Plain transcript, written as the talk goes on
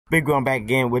Big going back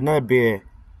again with another beer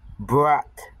brought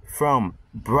from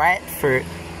Bradford,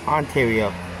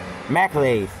 Ontario.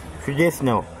 Maclay's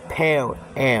Traditional Pale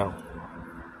Ale.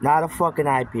 Not a fucking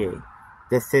IPA.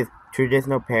 This is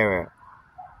Traditional Pale Ale.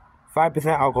 5%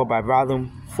 alcohol by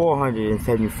volume,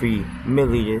 473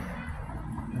 milliliters.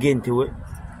 Get into it.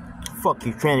 Fuck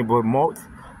you, tranny boy malts.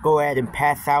 Go ahead and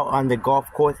pass out on the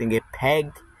golf course and get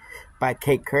pegged by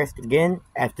Kate Kirst again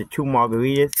after 2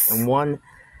 margaritas and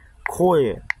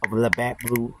 1/4 of Labatt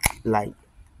Blue Light,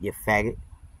 you faggot.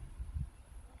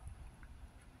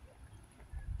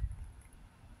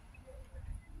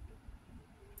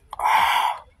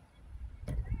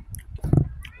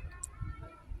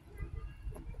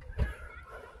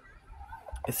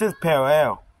 It says pale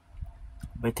ale,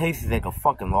 but it tastes like a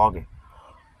fucking lager.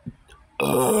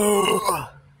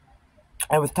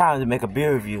 It was time to make a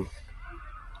beer review,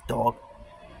 dog.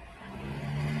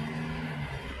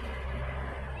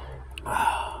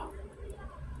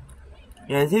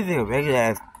 Yeah, this is a regular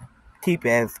ass, cheap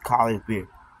ass college beer.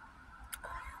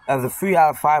 There's a 3 out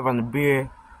of 5 on the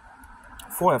beer,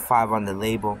 4 out of 5 on the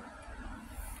label.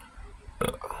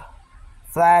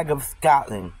 Flag of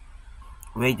Scotland,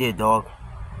 right there, dog.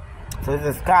 So it's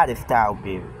a Scottish style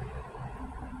beer,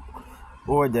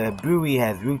 or the brewery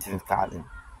has roots in Scotland.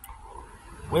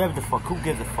 Whatever the fuck, who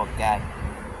gives a fuck, guy?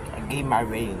 I gave my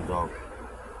rating, dog.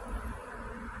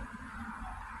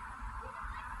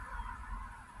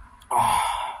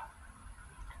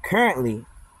 Currently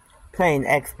playing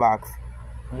Xbox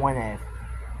One S,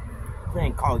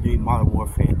 playing Call of Duty Modern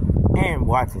Warfare, and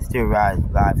watching Still Rise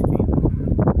live stream.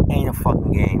 Ain't a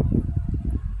fucking game.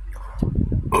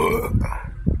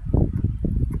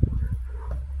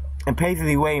 I'm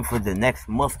patiently waiting for the next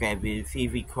Muskrat video to see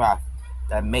if he crosses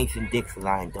that Mason-Dixon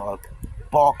line, dog.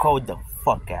 Ball code the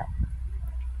fuck out.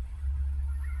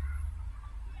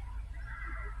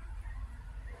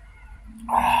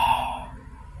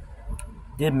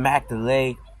 Did Mac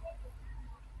delay?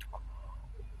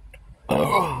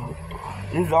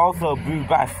 This is also brewed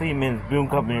by Freeman's Brewing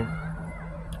Company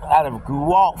out of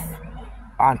Guelph,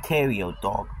 Ontario,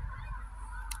 dog.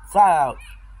 Shout out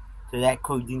to that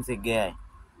codeine guy.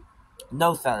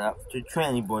 No shout out to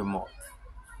Tranny Boy Malts.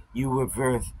 You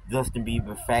reverse Justin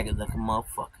Bieber faggot like a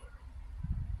motherfucker.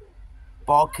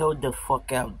 Ball killed the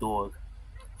fuck out, dog.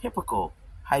 Typical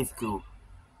high school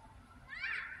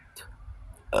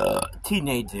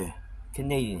teenager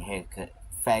Canadian haircut.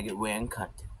 Faggot wearing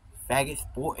cunt. Faggot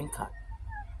sporting cunt.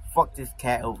 Fuck this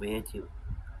cat over here too.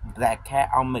 Black cat,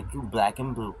 I'll make you black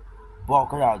and blue.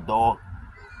 Walk it out, dog.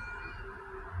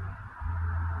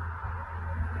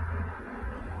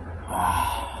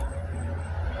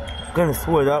 Gonna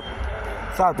sweat up.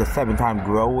 Shout out to 7-time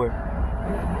grower.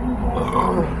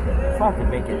 Shout out to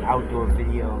make an outdoor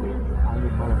video on your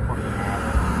motherfucking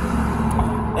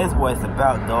ass. That's what it's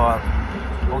about, dog.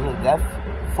 Okay, that's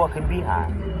fucking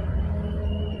behind.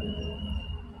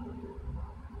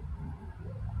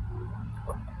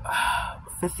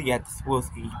 Fifty at the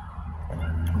Swilski,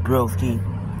 Broski,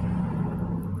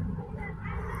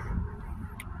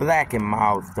 Black and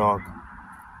Miles, dog,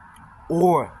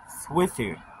 or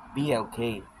Swisser,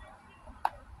 BLK.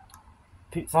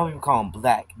 Some people call him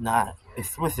Black, nah,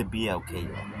 it's Swisser BLK,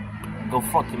 dog. Go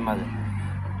fuck your mother.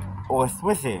 Or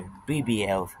Swisser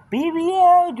BBLs,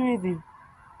 BBL Drizzy.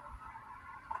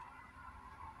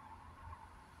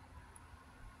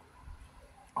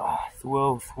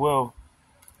 Swill.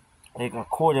 Like a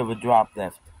 1/4 of a drop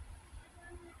left.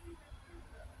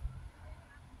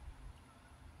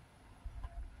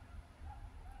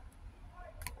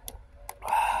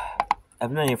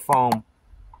 I've known your phone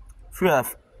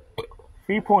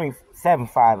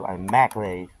 3.75 on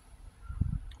Maclay's.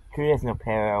 Traditional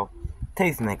Pale Ale.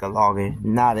 Tasting like a lager,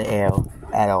 not an ale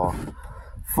at all.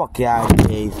 Fuck your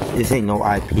IPAs. This ain't no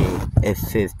IPA. It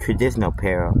says Traditional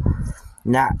Pale Ale.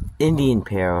 Not Indian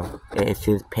Pale, it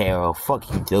says Pale. Fuck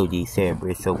you, Jody Sandberg,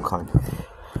 it's so cunt.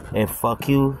 And fuck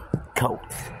you,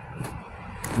 Coates.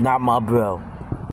 Not my bro.